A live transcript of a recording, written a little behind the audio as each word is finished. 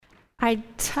I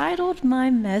titled my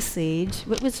message,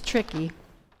 it was tricky.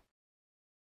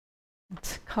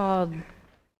 It's called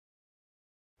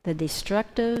The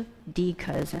Destructive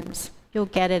D-Cousins. You'll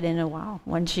get it in a while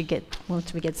once we get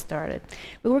started.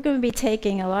 But we're going to be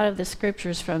taking a lot of the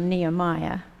scriptures from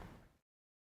Nehemiah,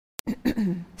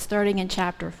 starting in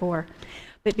chapter 4.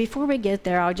 But before we get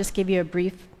there, I'll just give you a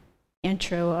brief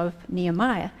intro of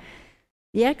Nehemiah.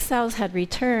 The exiles had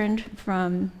returned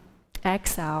from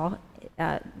exile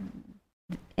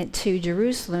to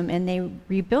Jerusalem, and they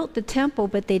rebuilt the temple,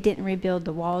 but they didn't rebuild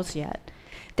the walls yet.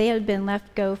 They had been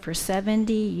left go for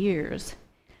 70 years.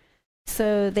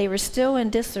 So they were still in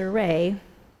disarray.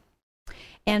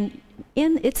 And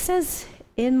it says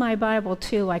in my Bible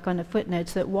too, like on the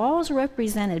footnotes, that walls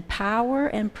represented power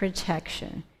and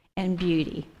protection and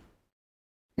beauty.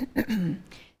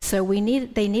 So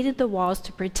they needed the walls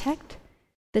to protect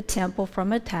the temple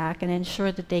from attack and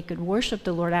ensure that they could worship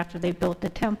the Lord after they built the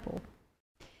temple.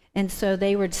 And so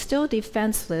they were still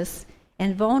defenseless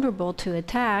and vulnerable to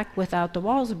attack without the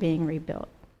walls being rebuilt.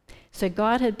 So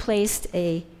God had placed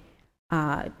a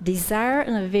desire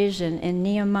and a vision in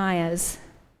Nehemiah's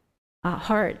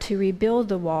heart to rebuild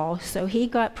the wall. So he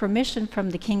got permission from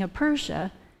the king of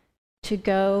Persia to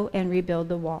go and rebuild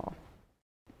the wall.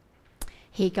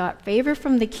 He got favor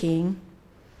from the king,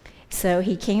 so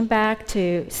he came back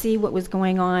to see what was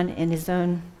going on in his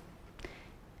own,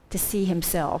 to see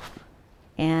himself.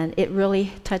 And it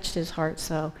really touched his heart,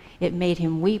 so it made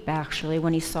him weep, actually,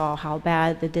 when he saw how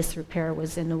bad the disrepair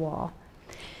was in the wall.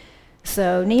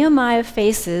 So Nehemiah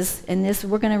faces, in this,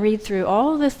 we're going to read through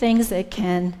all the things that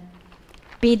can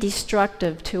be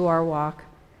destructive to our walk.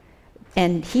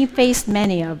 And he faced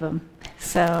many of them.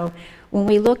 So when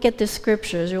we look at the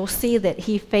scriptures, you'll see that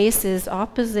he faces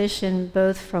opposition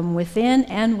both from within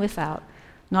and without.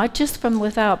 Not just from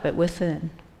without, but within.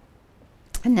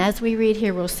 And as we read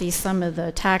here, we'll see some of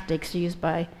the tactics used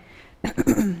by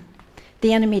the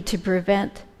enemy to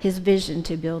prevent his vision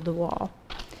to build the wall.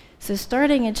 So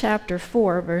starting in chapter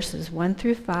 4, verses 1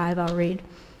 through 5, I'll read.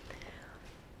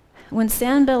 When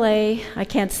Sanballat, I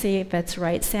can't see if that's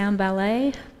right,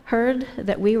 Sanballat heard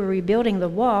that we were rebuilding the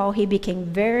wall, he became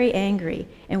very angry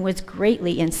and was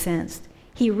greatly incensed.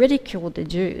 He ridiculed the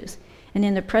Jews, and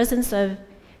in the presence of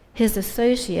his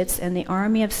associates and the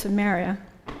army of Samaria,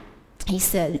 he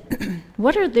said,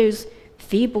 "What are those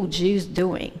feeble Jews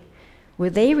doing?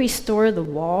 Will they restore the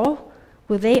wall?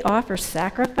 Will they offer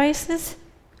sacrifices?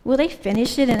 Will they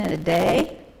finish it in a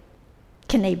day?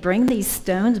 Can they bring these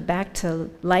stones back to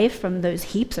life from those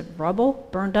heaps of rubble,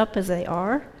 burned up as they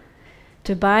are?"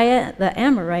 Tobiah the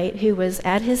Amorite, who was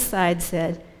at his side,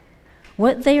 said,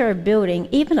 "What they are building,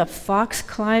 even a fox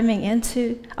climbing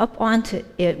up onto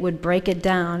it would break it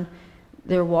down,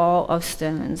 their wall of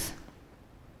stones."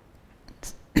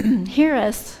 Hear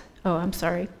us. Oh, I'm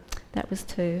sorry. That was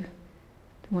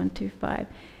 1 through 5.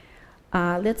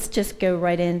 Let's just go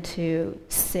right into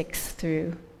 6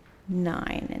 through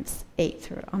 9. It's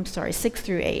 6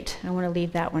 through 8. I want to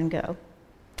leave that one go.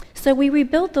 So we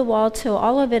rebuilt the wall till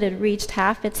all of it had reached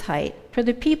half its height, for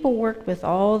the people worked with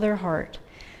all their heart.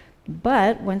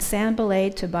 But when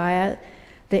Sanballat, Tobiah,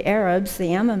 the Arabs,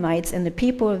 the Ammonites, and the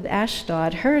people of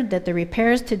Ashdod heard that the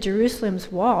repairs to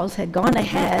Jerusalem's walls had gone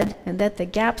ahead and that the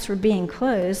gaps were being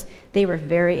closed, they were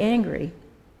very angry.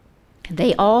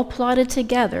 They all plotted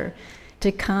together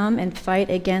to come and fight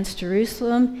against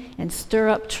Jerusalem and stir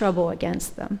up trouble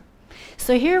against them.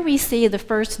 So here we see the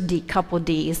first couple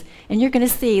D's, and you're going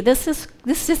to see this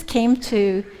just came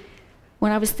to,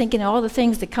 when I was thinking of all the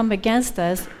things that come against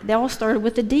us, they all started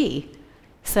with a D.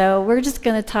 So we're just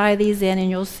going to tie these in, and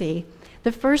you'll see.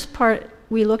 The first part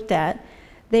we looked at,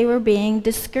 they were being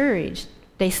discouraged.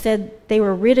 They said they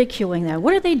were ridiculing them.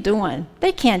 What are they doing?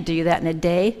 They can't do that in a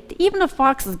day. Even a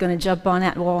fox is going to jump on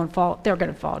that wall and fall. They're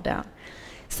going to fall down.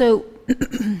 So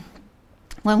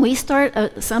when we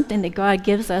start something that God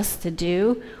gives us to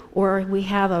do, or we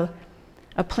have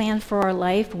a plan for our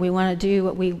life, we want to do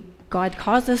what God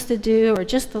calls us to do, or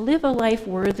just to live a life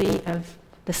worthy of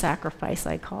the sacrifice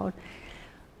I called,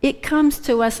 it comes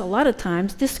to us a lot of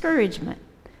times discouragement.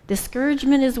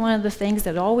 Discouragement is one of the things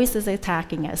that always is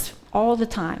attacking us all the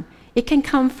time. It can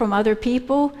come from other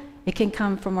people. It can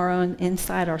come from our own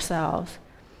inside ourselves.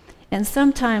 And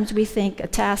sometimes we think a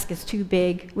task is too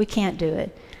big. We can't do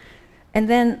it. And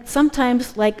then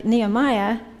sometimes, like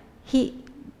Nehemiah,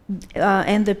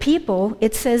 and the people,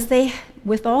 it says they,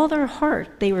 with all their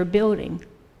heart, they were building.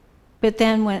 But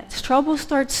then when trouble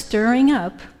starts stirring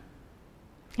up,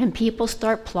 and people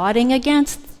start plotting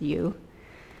against you,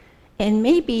 and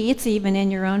maybe it's even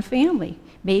in your own family,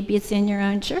 maybe it's in your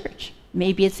own church,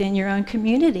 maybe it's in your own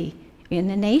community, in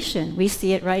the nation. We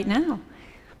see it right now.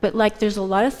 But like there's a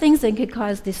lot of things that could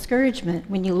cause discouragement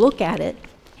when you look at it.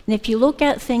 And if you look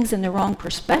at things in the wrong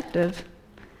perspective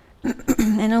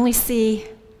and only see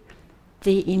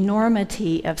the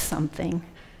enormity of something,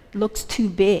 looks too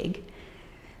big,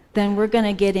 then we're going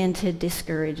to get into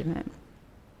discouragement.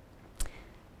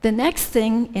 The next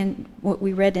thing in what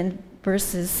we read in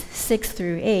verses 6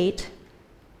 through 8,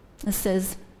 it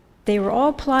says, they were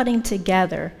all plotting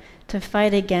together to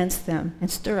fight against them and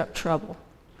stir up trouble.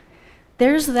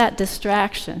 There's that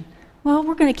distraction. Well,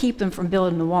 we're going to keep them from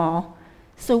building the wall,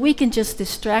 so we can just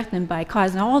distract them by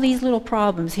causing all these little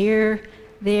problems here,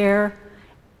 there,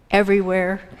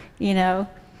 everywhere,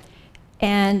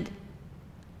 and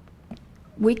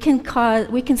we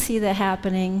can see that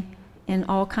happening in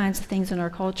all kinds of things in our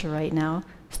culture right now,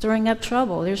 stirring up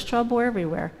trouble. There's trouble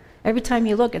everywhere. Every time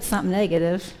you look at something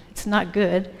negative, it's not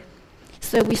good.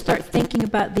 So we start thinking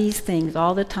about these things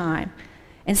all the time.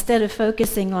 Instead of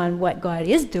focusing on what God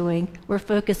is doing, we're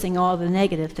focusing on all the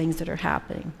negative things that are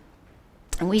happening.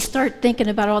 And we start thinking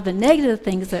about all the negative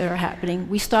things that are happening,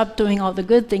 we stop doing all the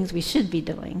good things we should be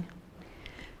doing.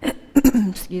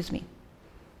 Excuse me.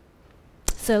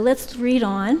 So let's read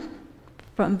on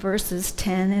from verses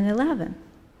 10 and 11.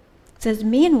 It says,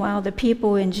 meanwhile, the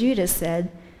people in Judah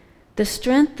said, the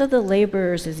strength of the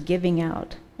laborers is giving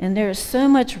out, and there is so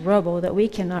much rubble that we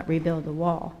cannot rebuild the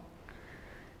wall.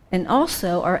 And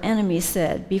also our enemies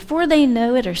said, before they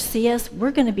know it or see us,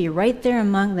 we're going to be right there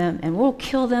among them, and we'll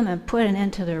kill them and put an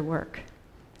end to their work.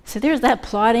 So there's that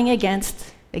plotting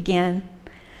against, again,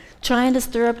 trying to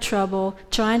stir up trouble,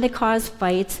 trying to cause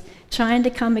fights, trying to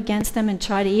come against them and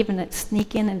try to even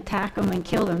sneak in and attack them and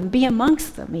kill them, and be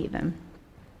amongst them even.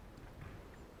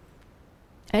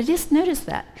 I just noticed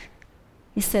that.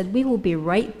 He said, we will be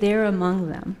right there among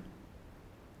them.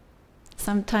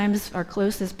 Sometimes our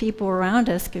closest people around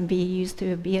us can be used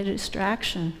to be a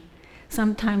distraction.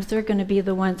 Sometimes they're going to be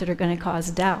the ones that are going to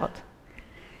cause doubt.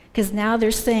 Because now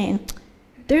they're saying,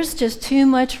 there's just too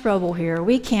much rubble here.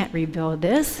 We can't rebuild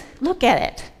this. Look at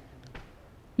it.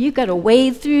 You've got to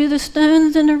wade through the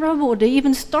stones and the rubble to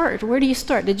even start. Where do you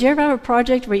start? Did you ever have a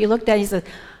project where you looked at it and you said,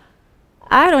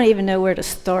 I don't even know where to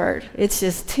start. It's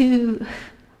just too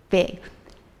big.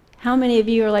 How many of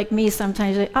you are like me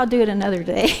sometimes? Like, I'll do it another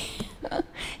day.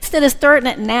 Instead of starting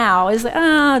it now, it's like,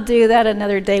 I'll do that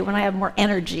another day when I have more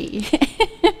energy.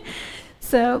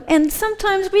 So, and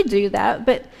sometimes we do that,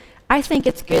 but I think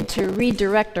it's good to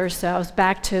redirect ourselves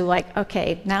back to like,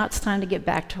 okay, now it's time to get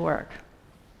back to work.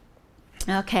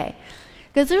 Okay,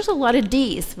 because there's a lot of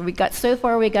D's. We got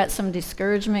some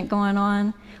discouragement going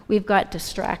on. We've got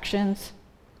distractions.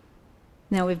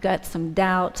 Now we've got some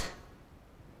doubt.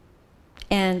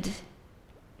 And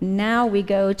now we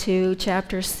go to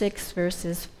chapter 6,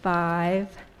 verses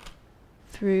 5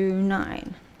 through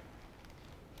 9.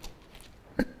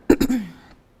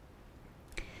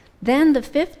 Then the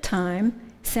fifth time,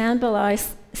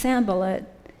 Sanballat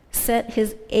sent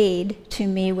his aide to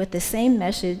me with the same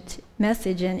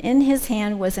message, and in his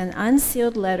hand was an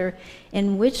unsealed letter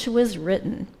in which was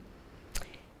written,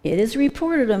 it is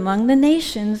reported among the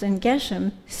nations, and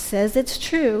Geshem says it's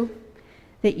true,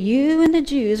 that you and the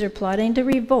Jews are plotting to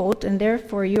revolt, and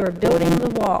therefore you are building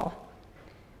the wall.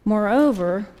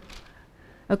 Moreover,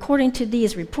 according to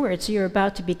these reports, you are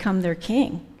about to become their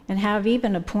king, and have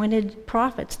even appointed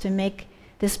prophets to make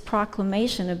this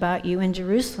proclamation about you in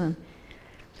Jerusalem.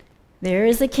 There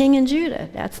is a king in Judah.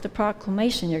 That's the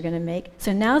proclamation you're going to make.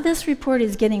 So now this report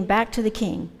is getting back to the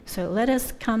king. So let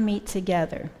us come meet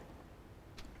together.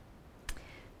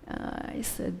 I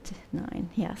said 9,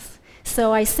 yes.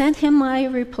 So I sent him my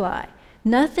reply.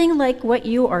 Nothing like what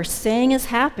you are saying is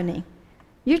happening.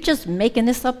 You're just making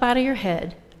this up out of your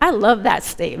head. I love that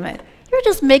statement. You're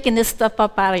just making this stuff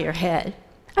up out of your head.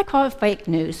 I call it fake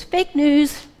news. Fake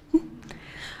news.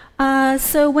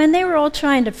 So when they were all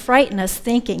trying to frighten us,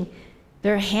 thinking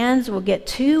their hands will get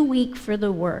too weak for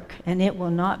the work and it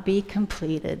will not be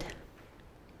completed.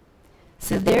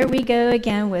 So there we go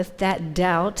again with that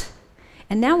doubt.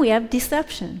 And now we have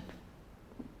deception.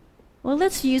 Well,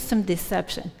 let's use some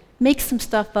deception. Make some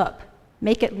stuff up.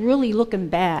 Make it really looking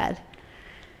bad.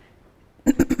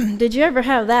 Did you ever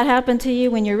have that happen to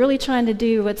you when you're really trying to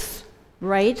do what's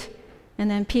right,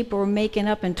 and then people are making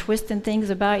up and twisting things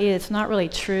about you? It's not really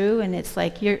true, and it's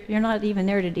like you're not even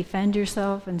there to defend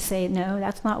yourself and say, no,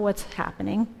 that's not what's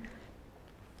happening.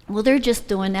 Well, they're just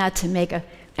doing that to make a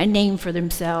name for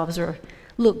themselves or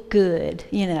look good,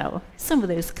 some of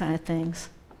those kind of things.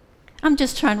 I'm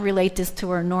just trying to relate this to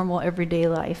our normal everyday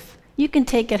life. You can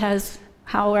take it as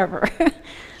however.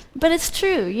 But it's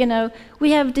true,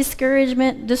 we have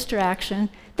discouragement, distraction.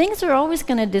 things are always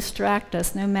going to distract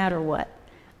us no matter what.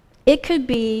 It could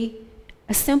be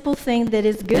a simple thing that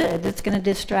is good that's going to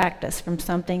distract us from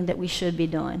something that we should be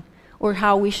doing or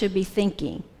how we should be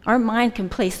thinking. Our mind can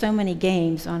play so many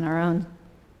games on our own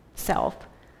self.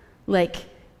 Like,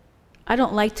 I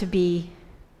don't like to be,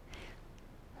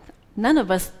 none of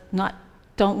us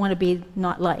don't want to be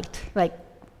not liked. Like,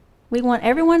 we want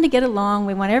everyone to get along,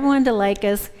 we want everyone to like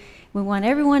us, we want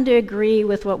everyone to agree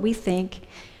with what we think,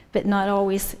 but not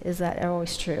always is that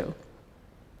always true.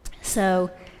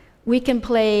 So we can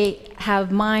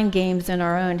have mind games in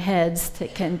our own heads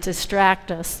that can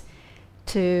distract us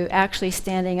to actually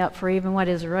standing up for even what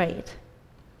is right.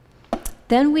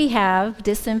 Then we have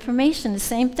disinformation, the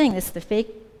same thing. It's the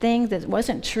fake thing that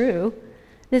wasn't true,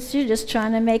 that you're just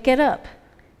trying to make it up.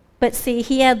 But see,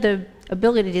 he had the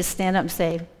ability to stand up and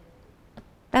say,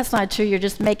 that's not true, you're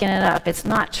just making it up. It's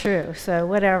not true, so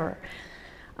whatever.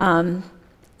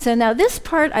 So now this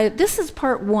is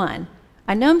part one.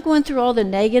 I know I'm going through all the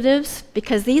negatives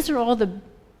because these are all the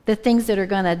things that are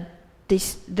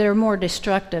that are more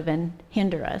destructive and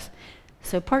hinder us.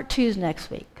 So part two is next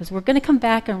week because we're going to come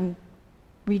back and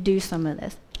redo some of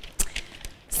this.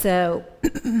 So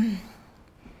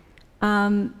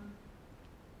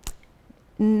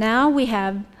now we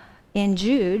have in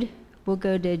Jude, we'll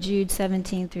go to Jude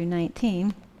 17 through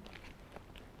 19.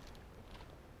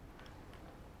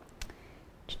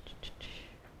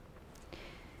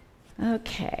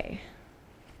 Okay.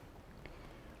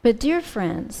 But dear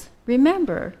friends,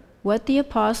 remember what the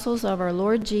apostles of our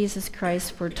Lord Jesus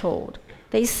Christ foretold.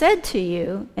 They said to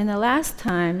you, in the last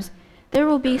times, there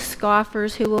will be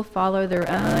scoffers who will follow their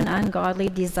own ungodly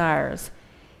desires.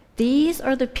 These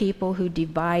are the people who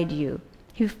divide you,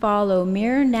 who follow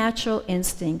mere natural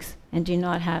instincts and do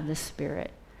not have the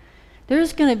Spirit.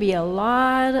 There's going to be a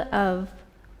lot of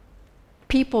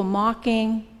people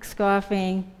mocking,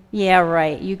 scoffing, yeah,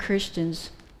 right, you Christians.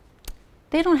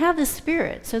 They don't have the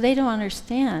Spirit, so they don't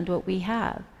understand what we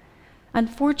have.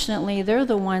 Unfortunately, they're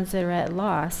the ones that are at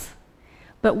loss.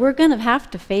 But we're going to have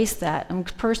to face that and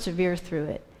persevere through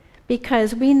it.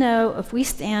 Because we know if we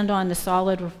stand on the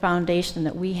solid foundation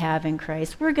that we have in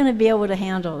Christ, we're going to be able to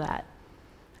handle that.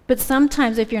 But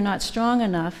sometimes if you're not strong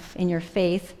enough in your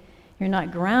faith, you're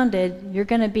not grounded, you're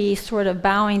going to be sort of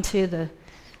bowing to the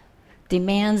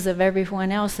demands of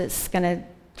everyone else that's going to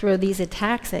throw these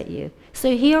attacks at you.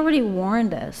 So he already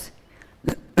warned us.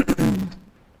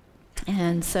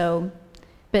 And so,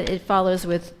 but it follows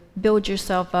with build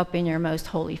yourself up in your most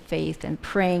holy faith and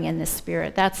praying in the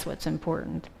Spirit. That's what's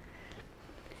important.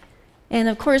 And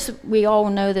of course, we all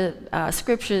know the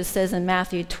scripture says in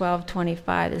Matthew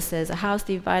 12:25, it says, a house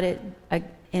divided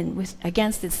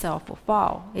against itself will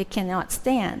fall. It cannot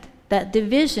stand. That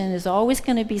division is always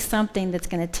going to be something that's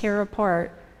going to tear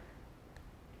apart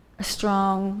a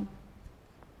strong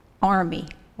army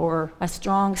or a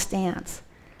strong stance.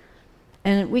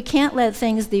 And we can't let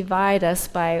things divide us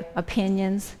by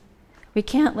opinions. We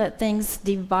can't let things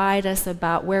divide us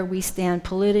about where we stand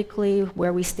politically,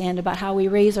 where we stand about how we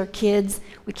raise our kids.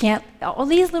 We can't, all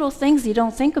these little things you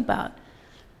don't think about.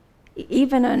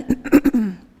 Even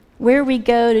on where we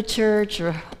go to church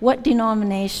or what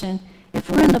denomination, if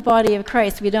we're in the body of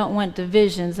Christ, we don't want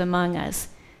divisions among us.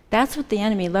 That's what the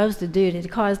enemy loves to do, to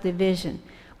cause division.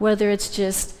 Whether it's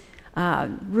just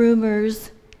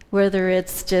rumors, whether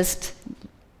it's just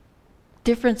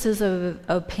differences of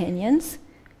opinions,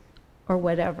 or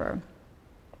whatever.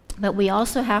 But we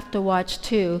also have to watch,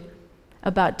 too,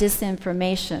 about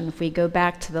disinformation. If we go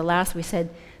back to the last, we said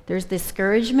there's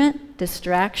discouragement,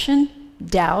 distraction,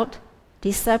 doubt,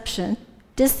 deception,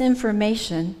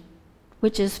 disinformation,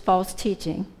 which is false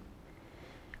teaching.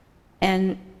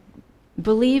 And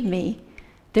believe me,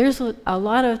 there's a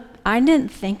lot of, I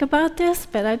didn't think about this,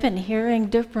 but I've been hearing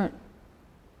different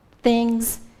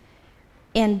things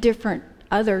in different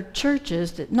other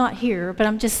churches, that not here, but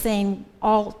I'm just saying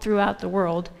all throughout the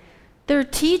world, they're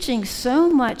teaching so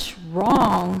much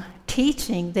wrong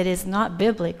teaching that is not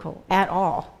biblical at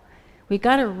all. We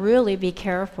got to really be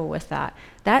careful with that.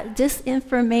 That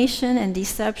disinformation and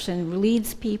deception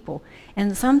leads people.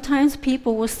 And sometimes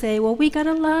people will say, well, we got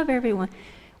to love everyone.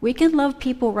 We can love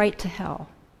people right to hell.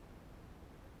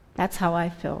 That's how I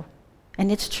feel. And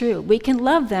it's true. We can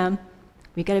love them.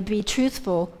 We got to be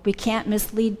truthful. We can't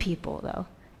mislead people, though,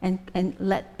 and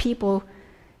let people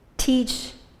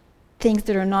teach things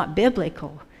that are not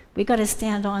biblical. We got to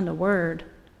stand on the Word.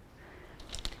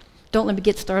 Don't let me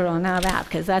get started on now that,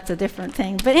 because that's a different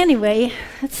thing. But anyway,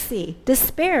 let's see.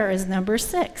 Despair is number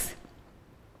 6.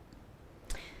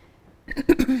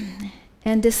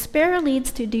 And despair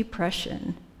leads to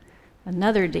depression.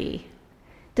 Another D.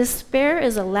 Despair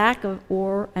is a lack of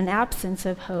or an absence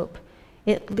of hope.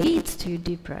 It leads to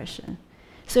depression.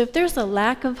 So if there's a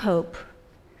lack of hope,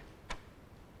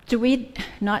 do we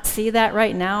not see that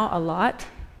right now a lot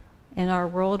in our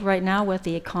world right now with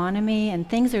the economy? And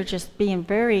things are just being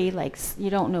very, like, you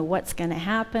don't know what's going to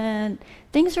happen.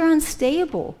 Things are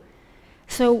unstable.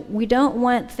 So we don't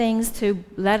want things to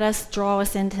draw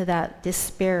us into that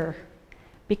despair,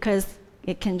 because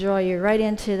it can draw you right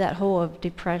into that hole of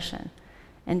depression.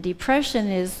 And depression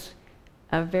is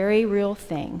a very real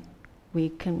thing. We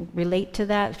can relate to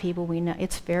that, people we know.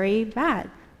 It's very bad.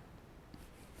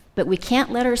 But we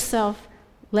can't let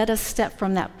us step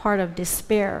from that part of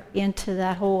despair into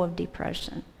that hole of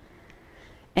depression.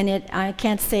 And I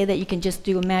can't say that you can just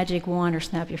do a magic wand or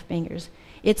snap your fingers.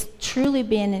 It's truly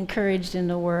being encouraged in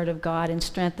the Word of God and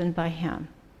strengthened by Him.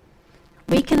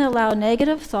 We can allow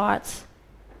negative thoughts,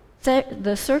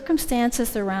 the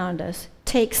circumstances around us,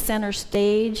 take center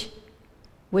stage,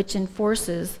 which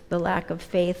enforces the lack of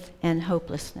faith and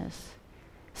hopelessness.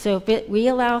 So if we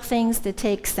allow things to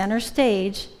take center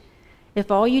stage, if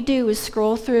all you do is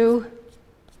scroll through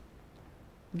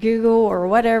Google or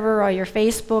whatever, or your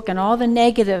Facebook, and all the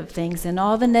negative things and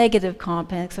all the negative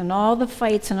comments and all the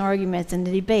fights and arguments and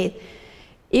the debate,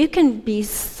 you can be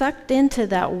sucked into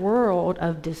that world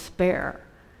of despair.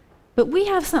 But we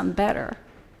have something better.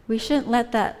 We shouldn't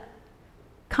let that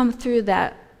come through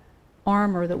that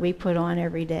armor that we put on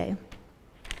every day.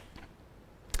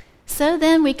 So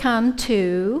then we come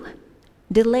to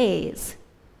delays.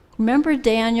 Remember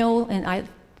Daniel in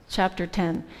chapter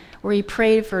 10, where he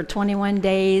prayed for 21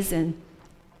 days, and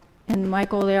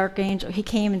Michael the archangel, he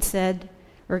came and said,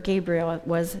 or Gabriel it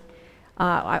was,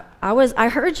 I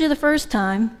heard you the first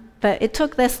time, but it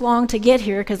took this long to get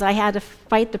here because I had to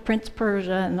fight the Prince of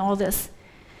Persia and all this,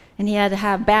 and he had to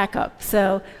have backup.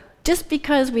 So just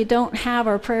because we don't have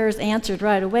our prayers answered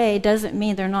right away doesn't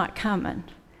mean they're not coming.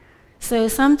 So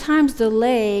sometimes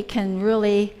delay can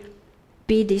really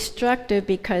be destructive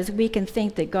because we can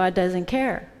think that God doesn't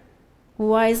care.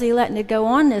 Why is He letting it go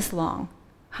on this long?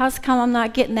 How's come I'm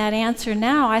not getting that answer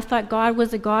now? I thought God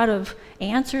was a God of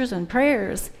answers and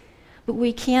prayers. But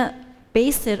we can't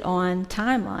base it on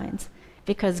timelines,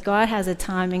 because God has a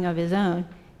timing of His own.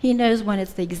 He knows when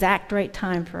it's the exact right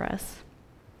time for us.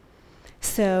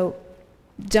 So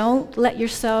don't let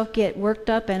yourself get worked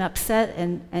up and upset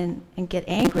and get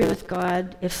angry with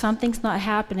God if something's not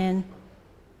happening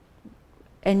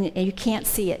and you can't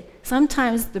see it.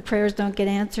 Sometimes the prayers don't get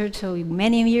answered till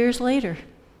many years later.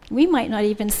 We might not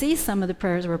even see some of the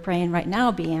prayers we're praying right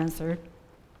now be answered.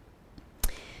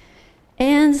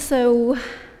 And so,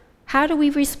 how do we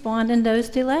respond in those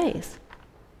delays?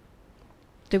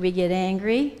 Do we get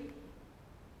angry?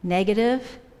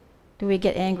 Negative? Do we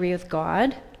get angry with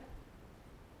God?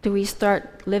 Do we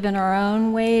start living our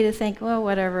own way to think, well,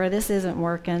 whatever, this isn't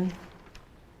working?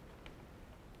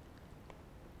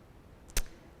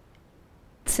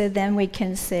 So then we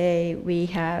can say we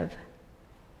have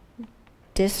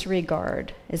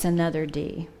disregard is another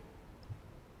D.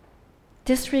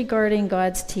 Disregarding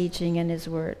God's teaching and His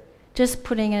Word. Just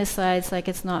putting it aside, it's like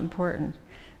it's not important.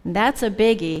 And that's a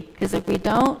biggie, because if we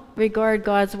don't regard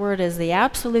God's Word as the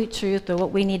absolute truth of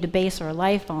what we need to base our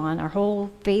life on, our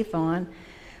whole faith on,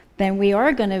 then we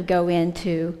are going to go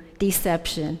into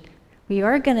deception. We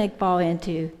are going to fall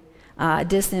into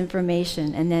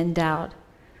disinformation and then doubt.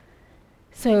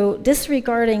 So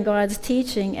disregarding God's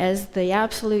teaching as the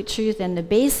absolute truth and the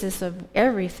basis of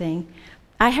everything.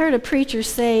 I heard a preacher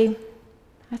say,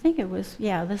 I think it was,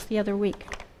 this the other week.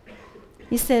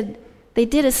 He said they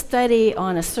did a study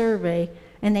on a survey,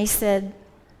 and they said,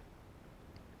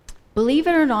 believe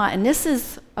it or not, and this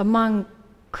is among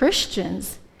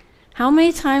Christians, how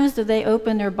many times do they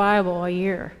open their Bible a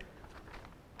year?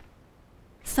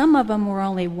 Some of them were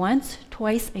only once,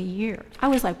 twice a year. I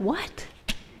was like, what?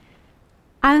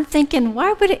 I'm thinking,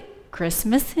 why would it?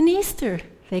 Christmas and Easter,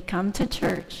 they come to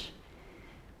church.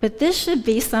 But this should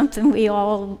be something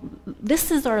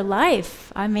this is our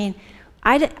life. I mean,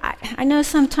 I know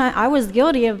sometimes I was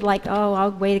guilty of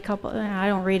I'll wait a couple, I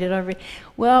don't read it over.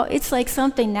 Well, it's like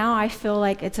something now I feel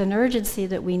like it's an urgency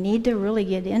that we need to really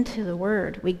get into the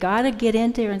Word. We got to get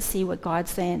in there and see what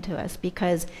God's saying to us,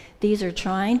 because these are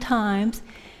trying times,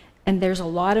 and there's a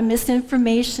lot of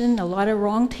misinformation, a lot of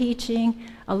wrong teaching,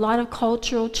 a lot of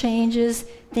cultural changes,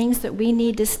 things that we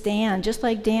need to stand, just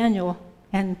like Daniel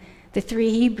and the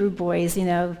 3 Hebrew boys,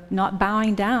 not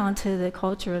bowing down to the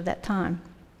culture of that time.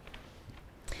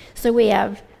 So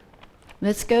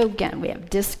let's go again. We have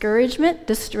discouragement,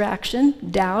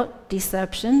 distraction, doubt,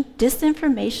 deception,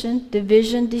 disinformation,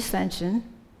 division, dissension.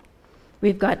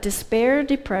 We've got despair,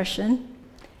 depression,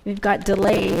 We've got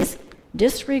delays,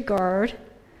 disregard,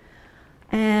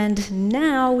 and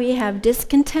now we have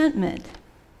discontentment.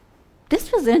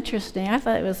 This was interesting. I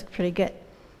thought it was pretty good.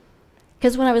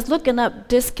 Because when I was looking up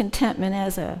discontentment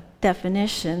as a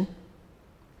definition,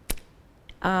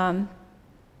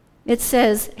 it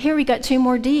says, here we got 2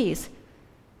 more D's.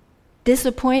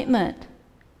 Disappointment,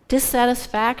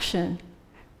 dissatisfaction.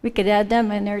 We could add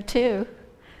them in there too.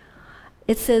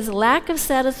 It says lack of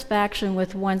satisfaction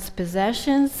with one's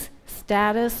possessions,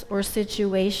 status, or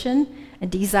situation, a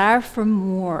desire for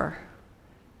more.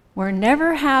 We're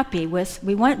never happy with,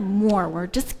 we want more. We're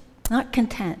just not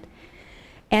content.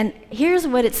 And here's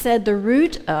what it said the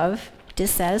root of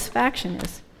dissatisfaction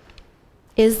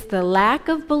is the lack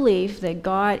of belief that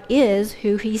God is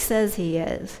who he says he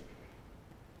is.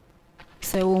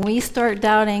 So when we start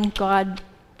doubting God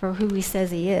for who he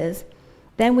says he is,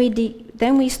 then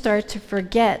we start to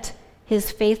forget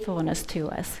his faithfulness to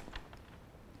us.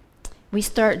 We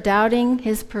start doubting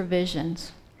his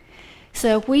provisions.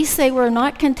 So if we say we're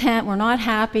not content, we're not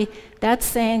happy, that's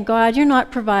saying, God, you're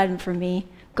not providing for me.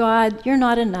 God, you're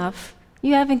not enough.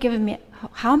 You haven't given me.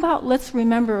 How about let's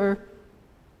remember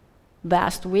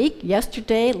last week,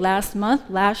 yesterday, last month,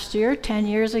 last year, 10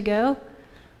 years ago,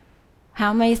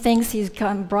 how many things he's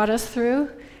brought us through,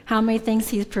 how many things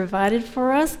he's provided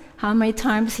for us, how many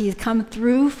times he's come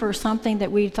through for something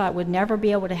that we thought would never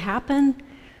be able to happen.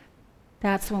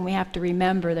 That's when we have to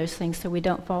remember those things so we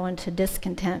don't fall into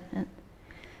discontentment.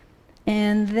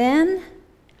 And then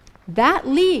that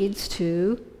leads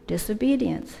to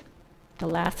disobedience, the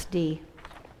last D.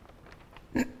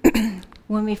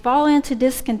 When we fall into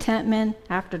discontentment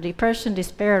after depression,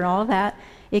 despair, and all that,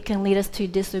 it can lead us to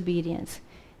disobedience.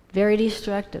 Very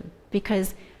destructive,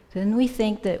 because then we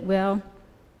think that, well,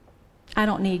 I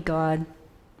don't need God.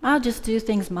 I'll just do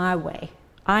things my way.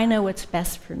 I know what's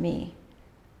best for me.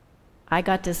 I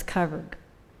got this covered.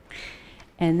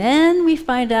 And then we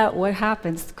find out what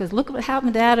happens, because look what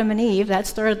happened to Adam and Eve. That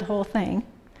started the whole thing.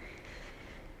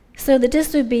 So the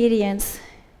disobedience,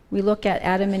 we look at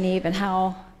Adam and Eve and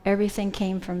how everything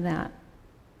came from that.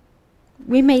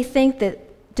 We may think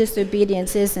that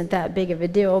disobedience isn't that big of a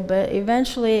deal, but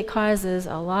eventually it causes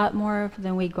a lot more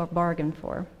than we bargained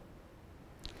for.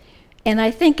 And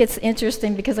I think it's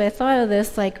interesting because I thought of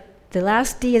this like the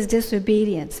last D is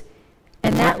disobedience.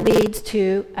 And that leads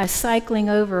to a cycling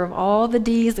over of all the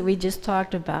D's that we just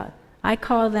talked about. I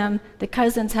call them the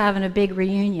cousins having a big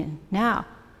reunion. Now,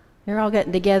 they're all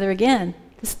getting together again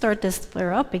to start this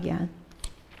flare up again.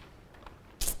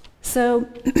 So,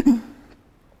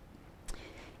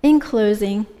 in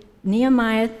closing,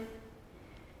 Nehemiah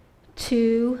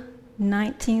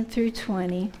 2:19 through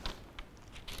 20.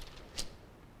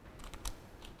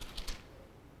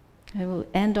 I will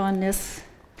end on this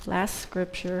last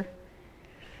scripture.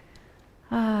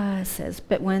 It says,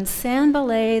 but when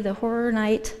Sanballat the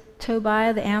Horonite,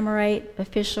 Tobiah the Amorite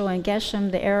official, and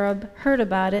Geshem the Arab heard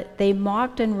about it, they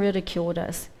mocked and ridiculed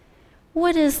us.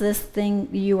 What is this thing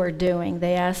you are doing?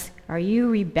 They asked, are you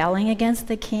rebelling against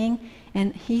the king?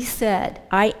 And he said,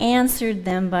 I answered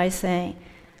them by saying,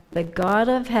 the God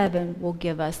of heaven will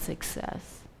give us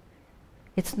success.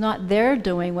 It's not their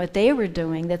doing what they were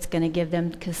doing that's going to give them,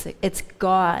 because it's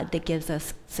God that gives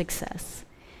us success.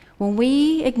 When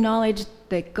we acknowledge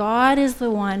that God is the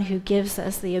one who gives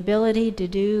us the ability to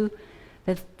do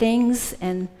the things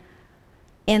in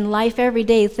life,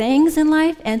 everyday things in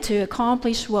life, and to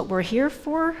accomplish what we're here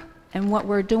for, and what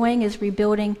we're doing is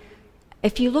rebuilding.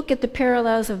 If you look at the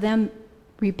parallels of them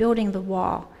rebuilding the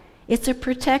wall, it's a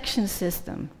protection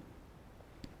system.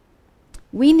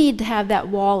 We need to have that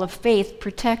wall of faith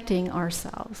protecting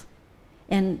ourselves.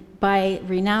 And by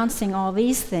renouncing all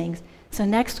these things, so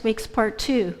next week's part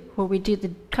 2, where we do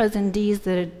the cousin D's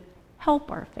that help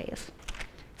our faith.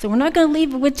 So we're not going to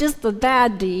leave it with just the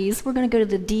bad D's. We're going to go to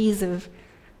the D's of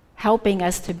helping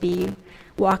us to be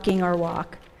walking our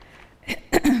walk.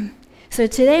 So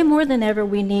today, more than ever,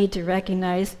 we need to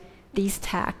recognize these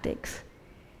tactics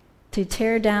to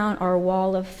tear down our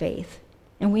wall of faith.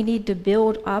 And we need to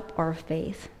build up our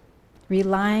faith,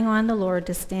 relying on the Lord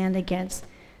to stand against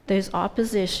those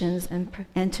oppositions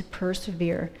and to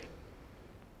persevere.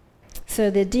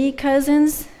 So the D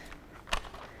cousins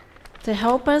to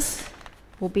help us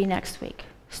will be next week.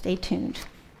 Stay tuned.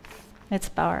 Let's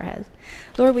bow our heads.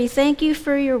 Lord, we thank you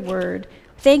for your word.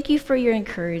 Thank you for your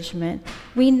encouragement.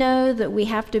 We know that we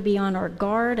have to be on our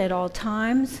guard at all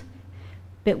times,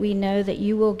 but we know that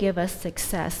you will give us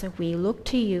success if we look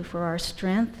to you for our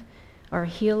strength, our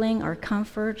healing, our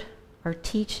comfort, our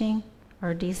teaching,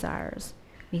 our desires.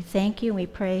 We thank you and we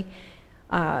pray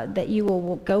that you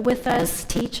will go with us,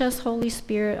 teach us, Holy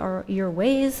Spirit, your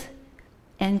ways,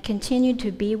 and continue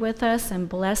to be with us and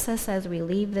bless us as we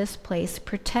leave this place.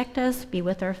 Protect us, be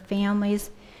with our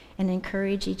families, and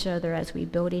encourage each other as we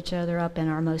build each other up in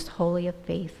our most holy of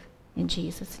faith. In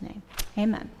Jesus' name,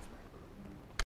 amen.